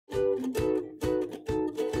Hi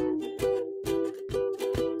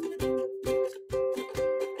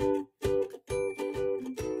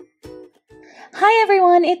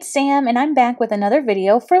everyone, it's Sam and I'm back with another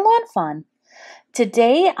video for lawnfawn.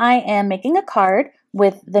 Today I am making a card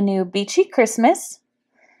with the new Beachy Christmas,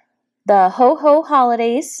 the Ho Ho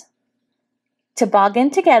Holidays, Toboggan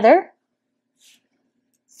Together,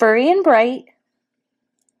 Furry and Bright,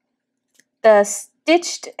 the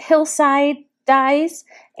Stitched Hillside dies,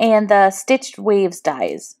 and the Stitched Waves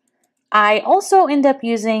dies. I also end up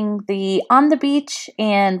using the On the Beach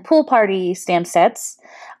and Pool Party stamp sets.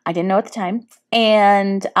 I didn't know at the time.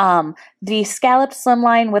 And the scalloped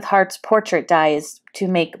slimline with hearts portrait dies to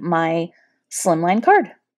make my slimline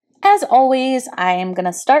card. As always, I am going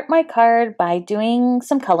to start my card by doing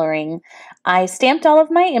some coloring. I stamped all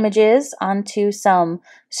of my images onto some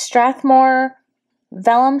Strathmore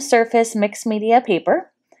vellum surface mixed media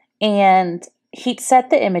paper and heat set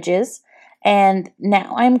the images. And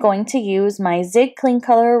now I'm going to use my Zig Clean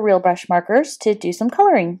Color Real Brush markers to do some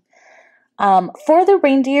coloring. For the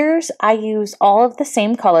reindeers, I use all of the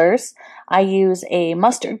same colors. I use a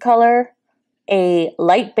mustard color, a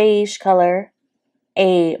light beige color,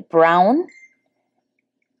 a brown,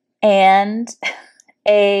 and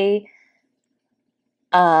a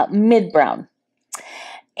mid-brown.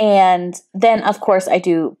 And then, of course, I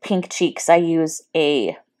do pink cheeks. I use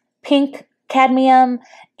a pink, cadmium,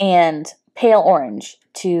 and pale orange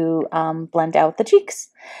to blend out the cheeks.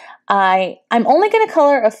 I'm only going to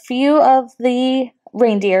color a few of the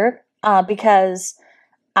reindeer because,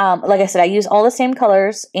 like I said, I use all the same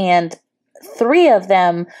colors, and 3 of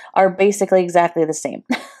them are basically exactly the same.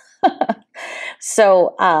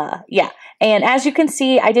 So, yeah. And as you can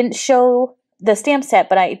see, I didn't show the stamp set,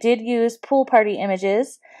 but I did use Pool Party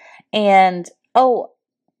images. And, oh,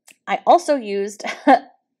 I also used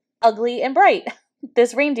Ugly and Bright.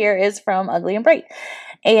 This reindeer is from Ugly and Bright.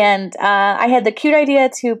 And I had the cute idea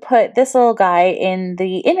to put this little guy in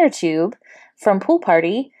the inner tube from Pool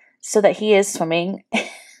Party so that he is swimming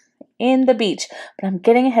in the beach. But I'm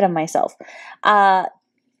getting ahead of myself.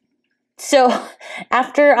 So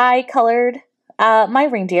after I colored my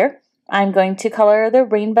reindeer, I'm going to color the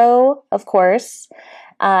rainbow, of course.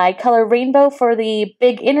 I color rainbow for the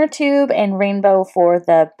big inner tube and rainbow for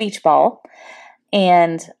the beach ball.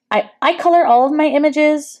 And I color all of my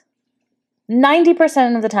images.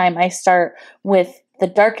 90% of the time I start with the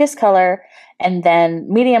darkest color and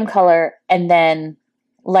then medium color and then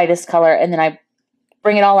lightest color, and then I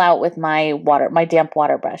bring it all out with my damp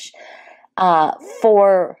water brush.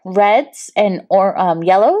 For reds and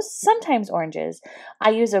yellows, sometimes oranges, I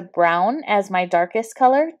use a brown as my darkest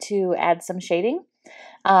color to add some shading.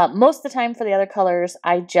 Most of the time for the other colors,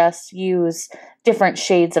 I just use different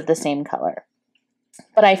shades of the same color.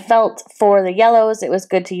 But I felt for the yellows, it was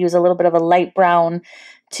good to use a little bit of a light brown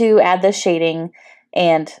to add the shading.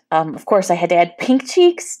 And, of course, I had to add pink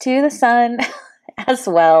cheeks to the sun as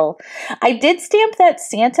well. I did stamp that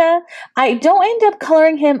Santa. I don't end up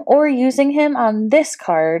coloring him or using him on this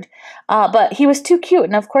card, but he was too cute.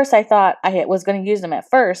 And, of course, I thought I was going to use him at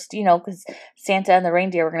first, you know, because Santa and the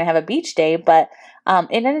reindeer were going to have a beach day. But it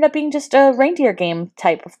ended up being just a reindeer game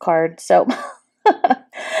type of card. So...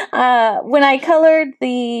 when I colored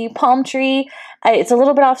the palm tree, it's a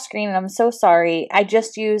little bit off screen and I'm so sorry. I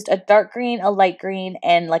just used a dark green, a light green,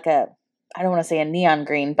 and like I don't want to say a neon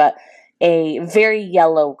green, but a very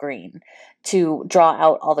yellow green to draw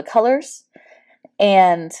out all the colors.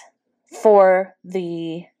 And for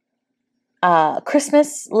the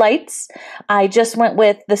Christmas lights, I just went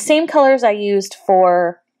with the same colors I used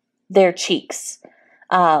for their cheeks,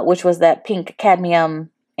 which was that pink, cadmium,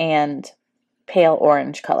 and pale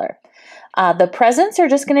orange color. The presents are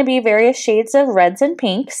just going to be various shades of reds and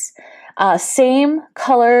pinks. Same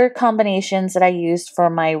color combinations that I used for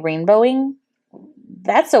my rainbowing.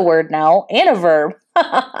 That's a word now, and a verb.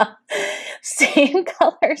 Same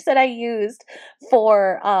colors that I used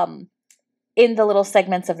for in the little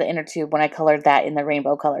segments of the inner tube when I colored that in the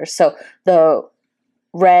rainbow colors. So the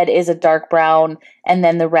red is a dark brown, and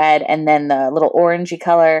then the red, and then the little orangey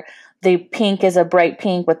color. The pink is a bright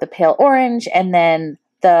pink with the pale orange, and then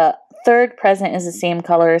the third present is the same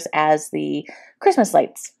colors as the Christmas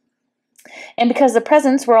lights. And because the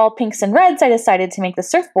presents were all pinks and reds, I decided to make the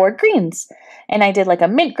surfboard greens. And I did like a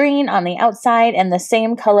mint green on the outside and the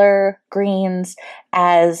same color greens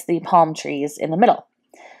as the palm trees in the middle.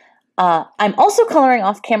 I'm also coloring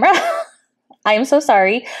off camera. I am so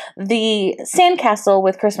sorry. The sandcastle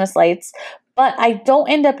with Christmas lights, but I don't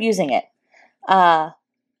end up using it.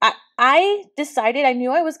 I decided, I knew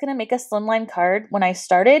I was going to make a slimline card when I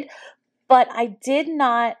started, but I did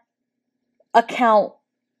not account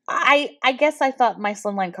I guess I thought my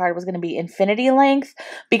slimline card was going to be infinity length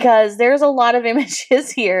because there's a lot of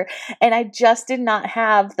images here and I just did not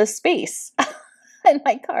have the space in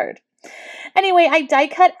my card. Anyway, I die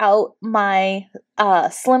cut out my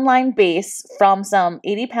slimline base from some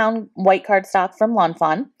 80-pound white cardstock from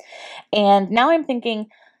Lawnfawn. And now I'm thinking,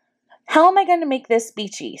 how am I going to make this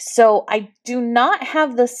beachy? So I do not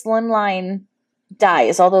have the slimline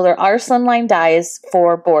dies, although there are slimline dies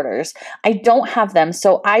for borders. I don't have them,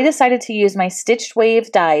 so I decided to use my stitched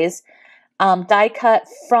wave dies, die cut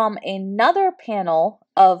from another panel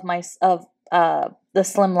of the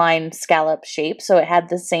slimline scallop shape, so it had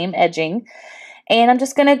the same edging. And I'm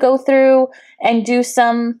just going to go through and do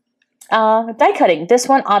some die cutting. This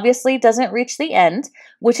one obviously doesn't reach the end,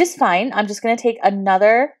 which is fine. I'm just going to take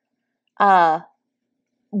another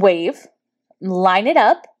wave, line it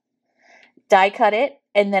up, die cut it,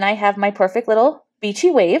 and then I have my perfect little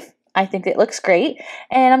beachy wave. I think it looks great.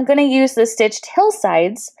 And I'm going to use the stitched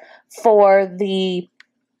hillsides for the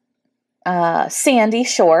sandy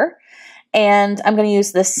shore. And I'm going to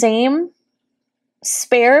use the same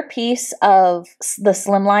spare piece of the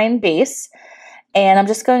slimline base. And I'm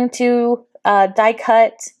just going to die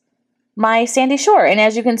cut my sandy shore. And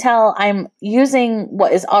as you can tell, I'm using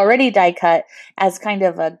what is already die cut as kind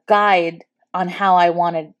of a guide on how I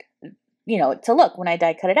wanted to look when I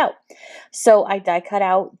die cut it out. So I die cut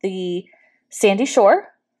out the sandy shore,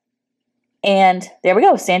 and there we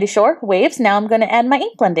go, sandy shore waves. Now I'm going to add my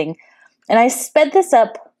ink blending, and I sped this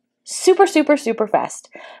up super, super, super fast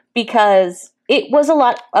because it was a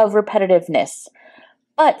lot of repetitiveness.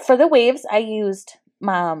 But for the waves, I used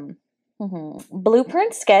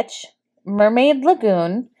Blueprint Sketch, Mermaid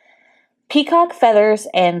Lagoon, Peacock Feathers,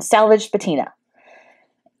 and Salvaged Patina.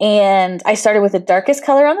 And I started with the darkest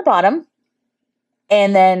color on the bottom.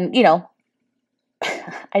 And then, I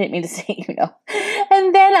didn't mean to say,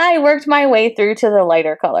 And then I worked my way through to the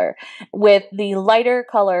lighter color, with the lighter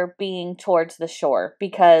color being towards the shore,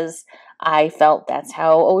 because I felt that's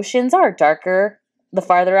how oceans are. Darker, the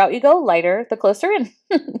farther out you go, lighter, the closer in.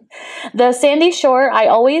 The sandy shore, I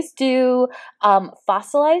always do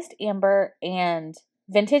fossilized amber and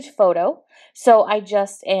vintage photo. So I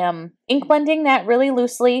just am ink blending that really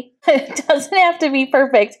loosely. It doesn't have to be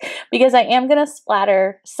perfect because I am going to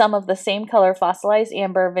splatter some of the same color fossilized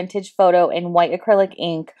amber, vintage photo, and white acrylic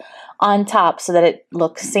ink on top so that it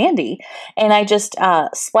looks sandy. And I just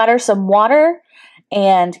splatter some water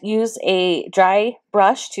and use a dry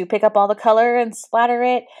brush to pick up all the color and splatter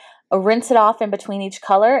it, rinse it off in between each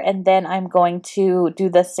color, and then I'm going to do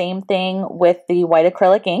the same thing with the white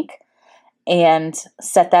acrylic ink and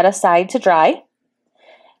set that aside to dry.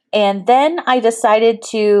 And then I decided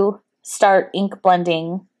to start ink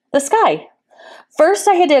blending the sky. First,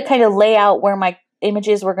 I had to kind of lay out where my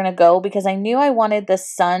images were going to go because I knew I wanted the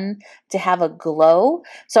sun to have a glow.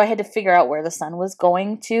 So I had to figure out where the sun was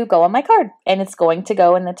going to go on my card. And it's going to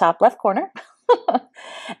go in the top left corner.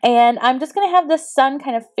 And I'm just going to have the sun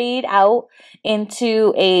kind of fade out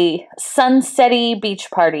into a sunsetty beach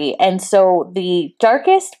party. And so the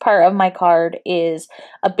darkest part of my card is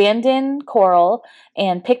abandoned coral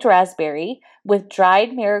and picked raspberry with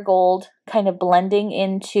dried marigold kind of blending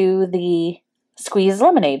into the squeezed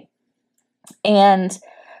lemonade. And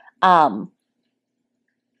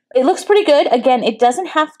it looks pretty good. Again, it doesn't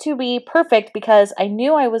have to be perfect because I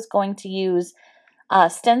knew I was going to use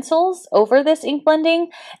stencils over this ink blending,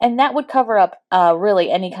 and that would cover up really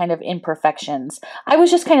any kind of imperfections. I was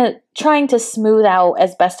just kind of trying to smooth out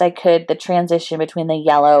as best I could the transition between the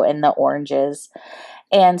yellow and the oranges.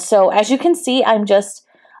 And so as you can see, I'm just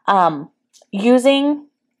using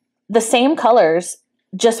the same colors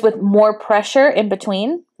just with more pressure in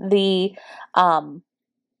between the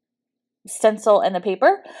stencil and the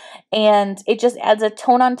paper, and it just adds a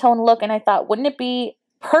tone-on-tone look. And I thought, wouldn't it be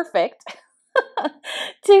perfect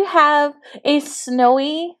to have a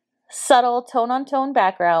snowy, subtle tone-on-tone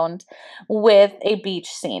background with a beach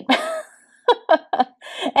scene?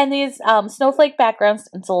 And these snowflake background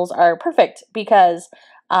stencils are perfect because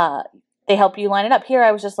they help you line it up. Here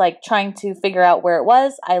I was just like trying to figure out where it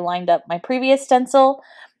was. I lined up my previous stencil,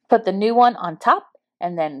 put the new one on top,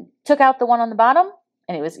 and then took out the one on the bottom,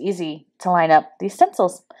 and it was easy to line up these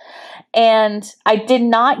stencils. And I did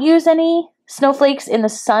not use any snowflakes in the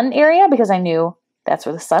sun area because I knew that's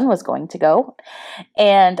where the sun was going to go,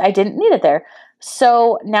 and I didn't need it there.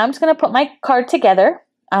 So now I'm just going to put my card together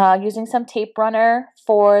using some tape runner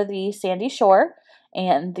for the sandy shore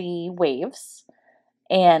and the waves.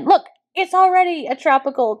 And look, it's already a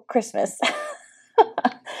tropical Christmas.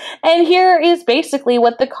 And here is basically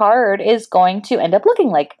what the card is going to end up looking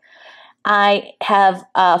like. I have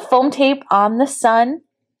foam tape on the sun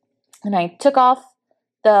And I took off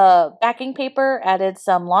the backing paper, added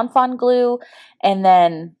some lawnfawn glue, and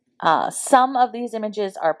then some of these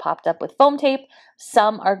images are popped up with foam tape.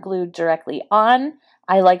 Some are glued directly on.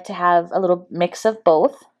 I like to have a little mix of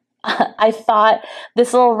both. I thought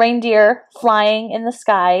this little reindeer flying in the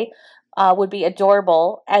sky would be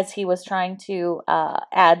adorable as he was trying to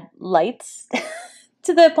add lights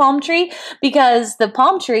to the palm tree, because the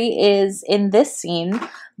palm tree is, in this scene,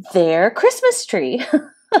 their Christmas tree.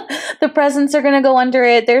 The presents are going to go under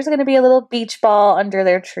it. There's going to be a little beach ball under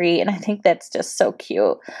their tree, and I think that's just so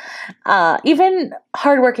cute. Even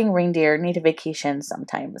hardworking reindeer need a vacation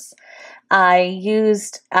sometimes. I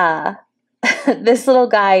used this little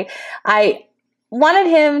guy. I wanted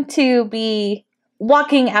him to be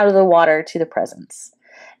walking out of the water to the presents.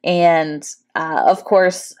 And of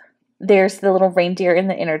course, there's the little reindeer in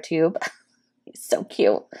the inner tube. He's so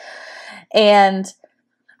cute. And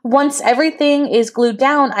once everything is glued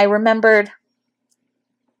down, I remembered,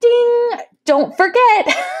 ding, don't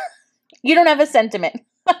forget, you don't have a sentiment.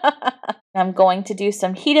 I'm going to do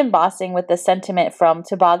some heat embossing with the sentiment from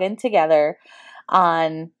Toboggan together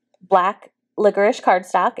on black Licorice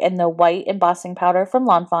cardstock and the white embossing powder from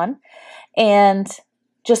Lawnfawn. And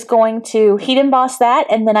just going to heat emboss that,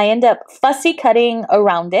 and then I end up fussy cutting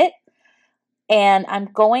around it. And I'm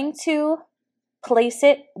going to place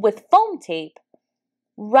it with foam tape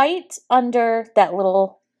right under that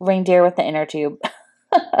little reindeer with the inner tube.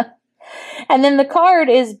 And then the card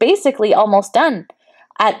is basically almost done.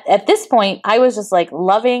 At this point, I was just like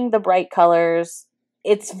loving the bright colors.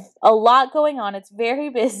 It's a lot going on. It's very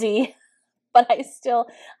busy, but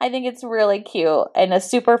I think it's really cute and a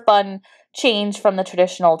super fun change from the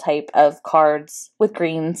traditional type of cards with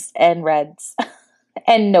greens and reds.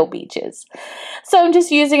 And no beaches. So I'm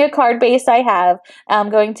just using a card base I have. I'm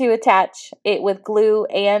going to attach it with glue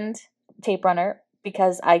and tape runner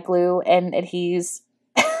because I glue and adhese.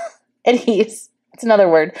 Adhese. It's another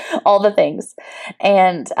word. All the things.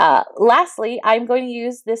 And lastly, I'm going to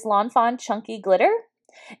use this Lawnfawn chunky glitter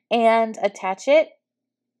and attach it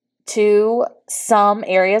to some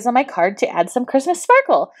areas on my card to add some Christmas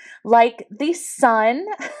sparkle, like the sun,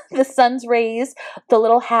 the sun's rays, the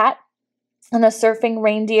little hat, and a surfing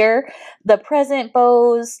reindeer, the present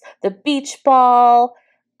bows, the beach ball.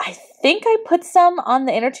 I think I put some on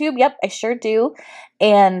the inner tube. Yep, I sure do.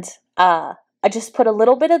 And I just put a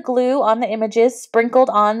little bit of glue on the images, sprinkled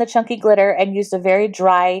on the chunky glitter, and used a very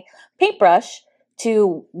dry paintbrush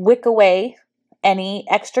to wick away any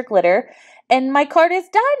extra glitter. And my card is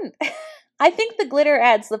done. I think the glitter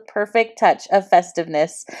adds the perfect touch of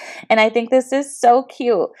festiveness. And I think this is so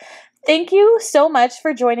cute. Thank you so much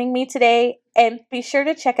for joining me today, and be sure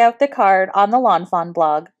to check out the card on the Lawnfawn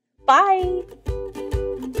blog. Bye!